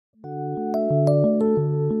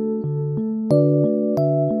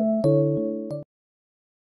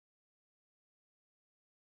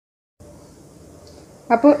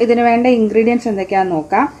അപ്പോൾ ഇതിന് വേണ്ട ഇൻഗ്രീഡിയൻസ് എന്തൊക്കെയാണെന്ന്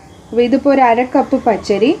നോക്കാം. അപ്പോൾ ഇതിപ്പോൾ ഒരു 1/2 കപ്പ്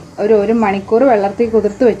പച്ചരി ഒരു മണിക്കൂർ വെള്ളത്തിൽ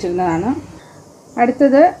കുതിർത്ത് വെച്ചിരുന്നതാണ്.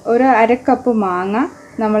 അടുത്തത് ഒരു 1/2 കപ്പ് മാങ്ങ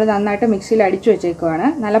നമ്മൾ നന്നായിട്ട് മിക്സിയിൽ അടിച്ചു വെച്ചേക്കുവാണ്.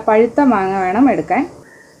 നല്ല പഴുത്ത മാങ്ങ വേണം എടുക്കാൻ.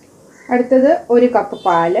 അടുത്തത് 1 കപ്പ്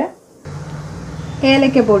പാല്,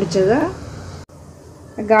 ഏലക്ക പൊടിച്ചത്,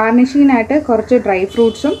 ഗാർണിഷിങ്ങിനായിട്ട് കുറച്ച് ഡ്രൈ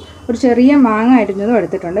ഫ്രൂട്ട്സും ഒരു ചെറിയ മാങ്ങ അരിഞ്ഞതും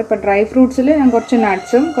എടുത്തിട്ടുണ്ട്. ഇപ്പോൾ ഡ്രൈ ഫ്രൂട്ട്സിൽ ഞാൻ കുറച്ച്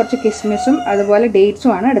നട്ട്സും കുറച്ച് കിസ്മിസും അതുപോലെ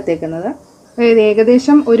ഡേറ്റ്സുമാണ് എടുത്തേക്കുന്നത്. അതായത്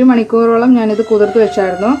ഏകദേശം 1 മണിക്കൂറോളം ഞാനിത് കുതിർത്ത്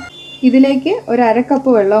വെച്ചായിരുന്നു. ഇതിലേക്ക് ഒരു 1/2 കപ്പ്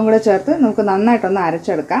വെള്ളവും കൂടെ ചേർത്ത് നമുക്ക് നന്നായിട്ടൊന്ന്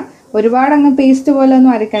അരച്ചെടുക്കാം. ഒരുപാട് അങ്ങ് പേസ്റ്റ് പോലെ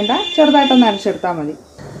ഒന്നും അരയ്ക്കേണ്ട, ചെറുതായിട്ടൊന്ന് അരച്ചെടുത്താൽ മതി.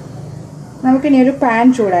 നമുക്കിനി ഒരു പാൻ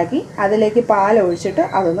ചൂടാക്കി അതിലേക്ക് പാൽ ഒഴിച്ചിട്ട്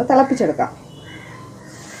അതൊന്ന് തിളപ്പിച്ചെടുക്കാം.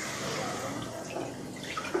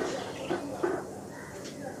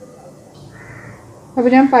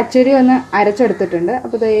 അപ്പോൾ ഞാൻ പച്ചരി ഒന്ന് അരച്ചെടുത്തിട്ടുണ്ട്.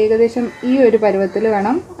 അപ്പോൾ ഇത് ഏകദേശം ഈ ഒരു പരുവത്തിൽ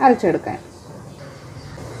വേണം അരച്ചെടുക്കാൻ.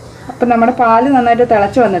 അപ്പോൾ നമ്മുടെ പാല് നന്നായിട്ട്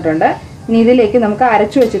തിളച്ച് വന്നിട്ടുണ്ട്. ഇനി ഇതിലേക്ക് നമുക്ക്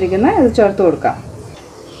അരച്ചു വെച്ചിരിക്കുന്ന ഇത് ചേർത്ത് കൊടുക്കാം.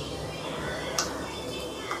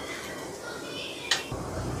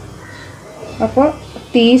 അപ്പോൾ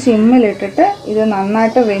തീ സിമ്മിലിട്ടിട്ട് ഇത്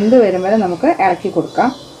നന്നായിട്ട് വെന്ത് വരുമ്പോൾ നമുക്ക് ഇളക്കി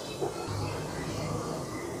കൊടുക്കാം.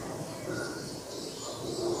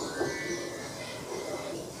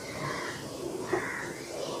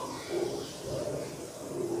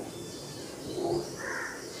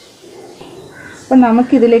 അപ്പോൾ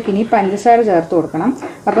നമുക്കിതിലേക്ക് ഇനി പഞ്ചസാര ചേർത്ത് കൊടുക്കണം.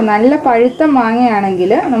 അപ്പോൾ നല്ല പഴുത്ത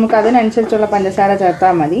മാങ്ങയാണെങ്കിൽ നമുക്ക് അതിനനുസരിച്ചുള്ള പഞ്ചസാര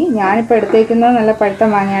ചേർത്താൽ മതി. ഞാനിപ്പോൾ എടുത്തേക്കുന്നത് നല്ല പഴുത്ത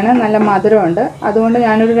മാങ്ങയാണ്, നല്ല മധുരമുണ്ട്. അതുകൊണ്ട്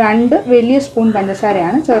ഞാനൊരു 2 വലിയ സ്പൂൺ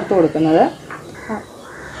പഞ്ചസാരയാണ് ചേർത്ത് കൊടുക്കുന്നത്.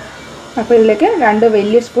 അപ്പോൾ ഇതിലേക്ക് 2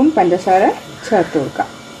 വലിയ സ്പൂൺ പഞ്ചസാര ചേർത്ത് കൊടുക്കാം.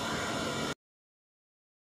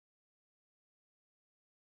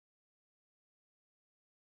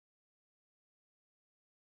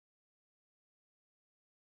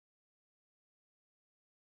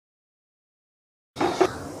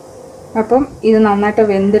 അപ്പം ഇത് നന്നായിട്ട്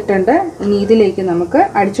വെന്തിട്ടുണ്ട്. ഇനി ഇതിലേക്ക് നമുക്ക്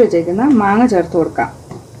അടിച്ചു വെച്ചേക്കുന്ന മാങ്ങ ചേർത്ത് കൊടുക്കാം.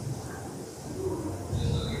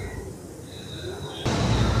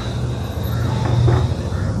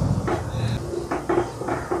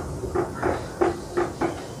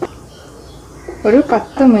 ഒരു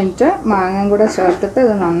 10 മിനിറ്റ് മാങ്ങയും കൂടെ ചേർത്തിട്ട്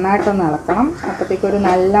ഇത് നന്നായിട്ടൊന്ന് ഇളക്കണം. അപ്പോഴത്തേക്കൊരു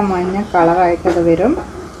നല്ല മഞ്ഞ കളറായിട്ടത് വരും.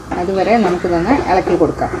 അതുവരെ നമുക്കിതൊന്ന് ഇളക്കി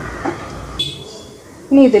കൊടുക്കാം.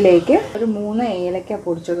 ഇനി ഇതിലേക്ക് ഒരു 3 ഏലക്ക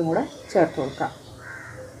പൊടിച്ചതും കൂടെ ചേർത്ത് കൊടുക്കാം.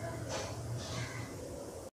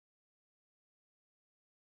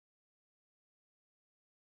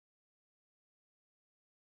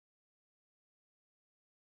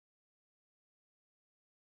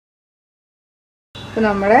 അപ്പോൾ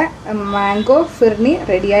നമ്മുടെ മാംഗോ ഫിർണി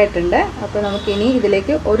റെഡി ആയിട്ടുണ്ട്. അപ്പോൾ നമുക്കിനി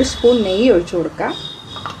ഇതിലേക്ക് 1 സ്പൂൺ നെയ്യ് ഒഴിച്ചു കൊടുക്കാം.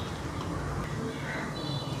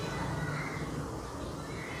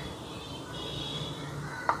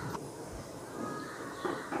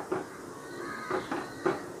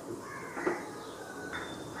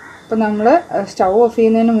 അപ്പോൾ നമ്മൾ സ്റ്റൗ ഓഫ്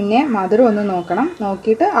ചെയ്യുന്നതിന് മുന്നേ മധുരം ഒന്ന് നോക്കണം.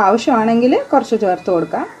 നോക്കിയിട്ട് ആവശ്യമാണെങ്കിൽ കുറച്ച് ചേർത്ത്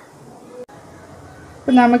കൊടുക്കാം.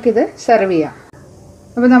 അപ്പോൾ നമുക്കിത് സെർവ് ചെയ്യാം.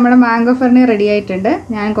 അപ്പോൾ നമ്മുടെ മാംഗോ ഫിർണി റെഡി ആയിട്ടുണ്ട്.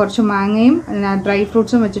 ഞാൻ കുറച്ച് മാങ്ങയും ഡ്രൈ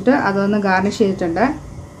ഫ്രൂട്ട്സും വെച്ചിട്ട് അതൊന്ന് ഗാർണിഷ് ചെയ്തിട്ടുണ്ട്.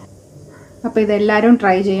 അപ്പോൾ ഇതെല്ലാവരും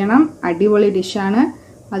ട്രൈ ചെയ്യണം. അടിപൊളി ഡിഷാണ്.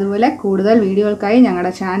 അതുപോലെ കൂടുതൽ വീഡിയോകൾക്കായി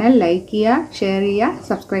ഞങ്ങളുടെ ചാനൽ ലൈക്ക് ചെയ്യുക, ഷെയർ ചെയ്യുക,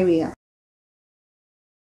 സബ്സ്ക്രൈബ് ചെയ്യുക.